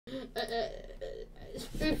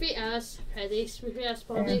Spoofy as Freddy, spoofy as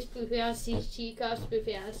Bonnie, spoofy as Chica,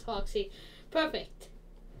 spoofy as Foxy. Perfect.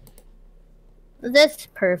 That's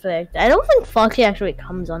perfect. I don't think Foxy actually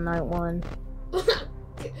comes on night 1.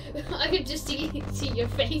 I could just see your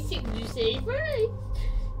face and you say right.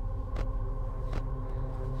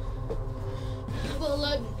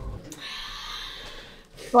 Well,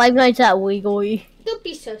 5 nights at Wiggly. don't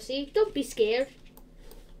be sussy. Don't be scared.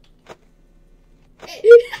 How did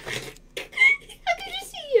you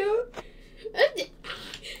see you?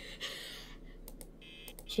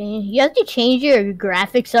 You have to change your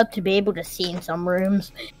graphics up to be able to see in some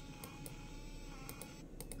rooms.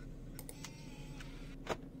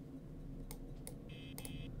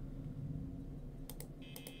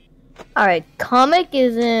 Alright, Comic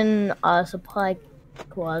is in a supply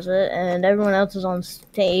closet and everyone else is on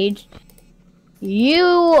stage. You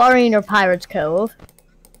are in your Pirate's Cove.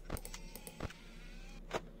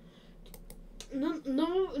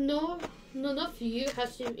 None of you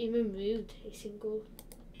has even moved a single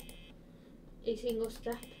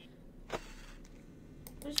step.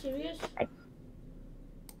 Are you serious?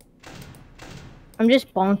 I'm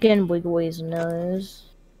just bonking Wiggly's nose.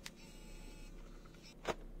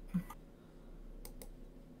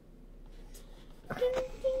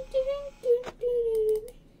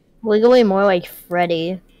 Wiggly more like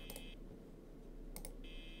Freddy.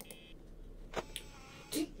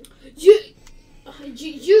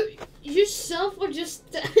 You yourself or just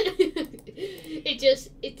it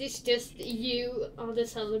is just you on the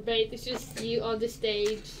Celebrate. It's just you on the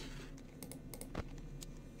stage.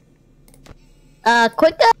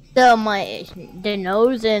 Click the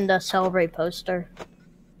nose in the Celebrate poster.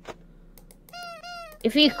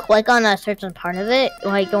 If you click on a certain part of it,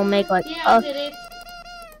 like it'll make like I did it.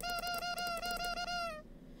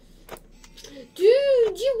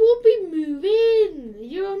 Dude, you won't be moving.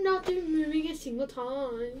 You're not even moving a single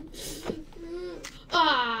time.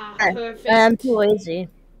 Perfect. I'm too lazy.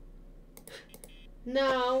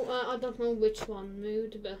 Now, I don't know which one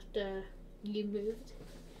moved, but you moved.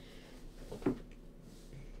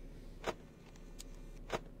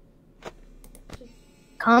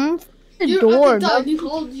 Come to the You're door. at the dining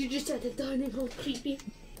hall. You just at the dining hall. Creepy.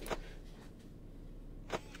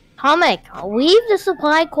 Comic, leave the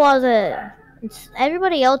supply closet.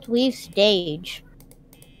 Everybody else leave stage.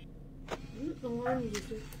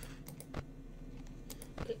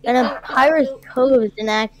 And then Pirate's Cove is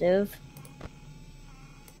inactive.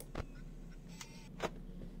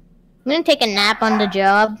 I'm gonna take a nap on the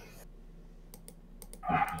job.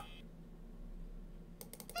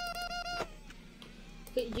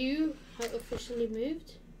 But you have officially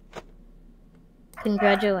moved.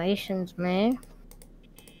 Congratulations, man.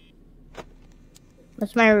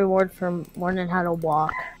 That's my reward for learning how to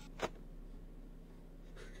walk.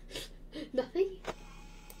 Nothing?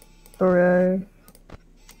 Bro.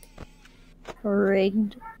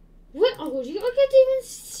 Rigged. What? Oh, I can't even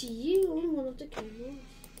see you on one of the cameras.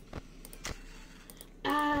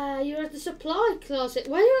 You're at the supply closet.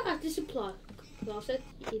 Why are you at the supply closet,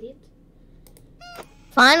 you idiot?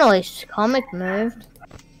 Finally, Comic moved.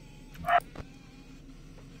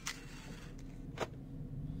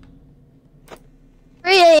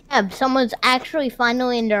 Someone's actually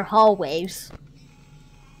finally in their hallways.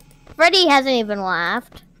 Freddy hasn't even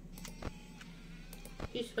laughed.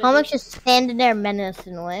 Comic's just standing there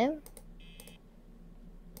menacingly.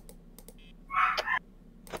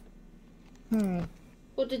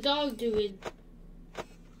 What the dog doing?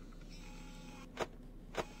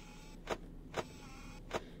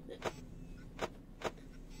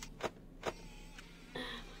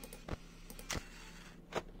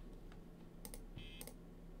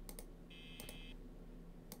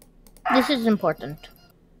 This is important.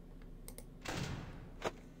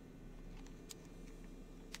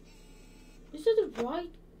 Is it the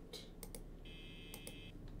right?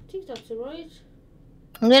 I think that's the right.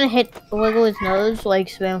 I'm gonna wiggle his nose, like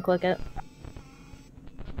spam click it.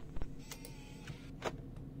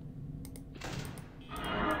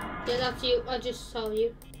 Yeah, that's you. I just saw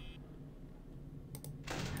you.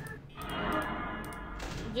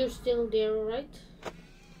 You're still there, alright?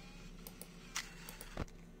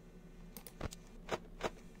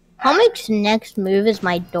 Comic's next move is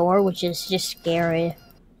my door, which is just scary.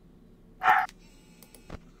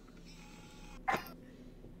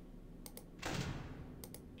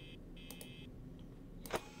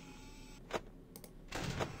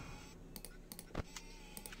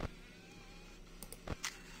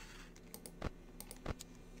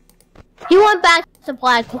 He went back to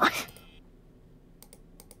supply closet.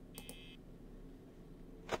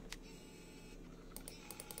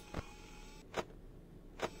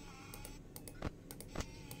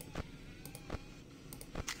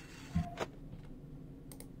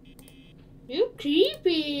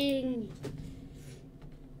 creeping.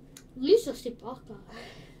 Lisa Stipaka.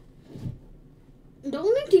 The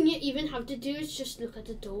only thing you even have to do is just look at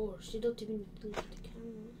the doors. You don't even look at the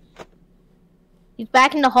camera. He's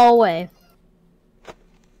back in the hallway.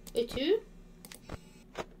 Wait, who?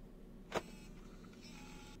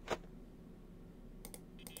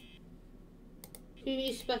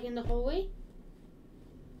 He's back in the hallway?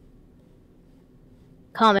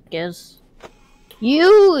 Comic is.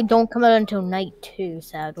 You don't come out until night 2,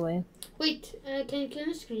 sadly. Wait, can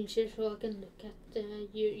you screen share so I can look at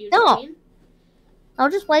your No. screen?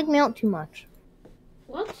 I'll just like me out too much.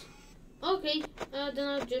 What? Okay, then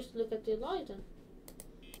I'll just look at the light then.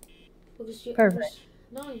 Because you're Perfect.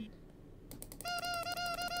 9.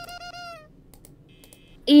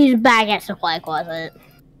 He's back at supply closet.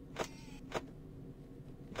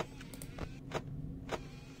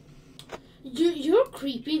 You're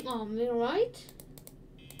creeping on me, right?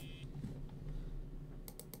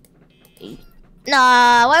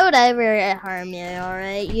 Nah, why would I ever harm you,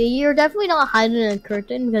 alright? You're definitely not hiding in a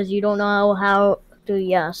curtain because you don't know how to,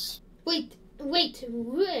 yes. Wait,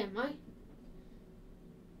 who am I?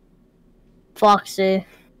 Foxy.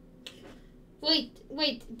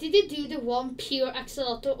 Wait, did you do the one pure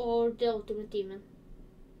axolotl or the ultimate demon?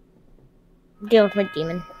 The ultimate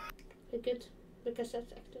demon. Okay, good, because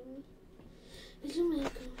that's actually little Mako.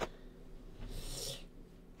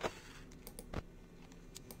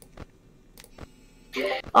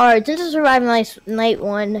 Alright, since it's surviving night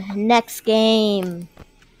 1, next game.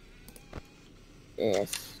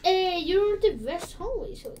 This. Hey, you're the best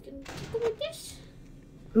hallway, so I can go with this.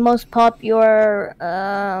 Most popular,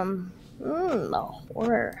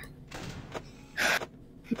 horror.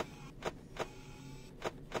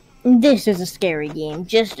 This is a scary game.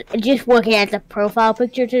 Just looking at the profile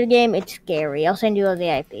picture to the game, it's scary. I'll send you a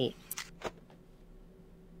VIP.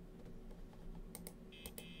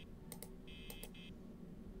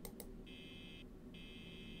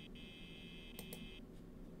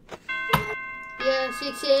 Yeah,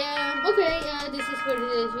 6 a.m. Okay, this is for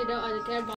today's video. I don't care about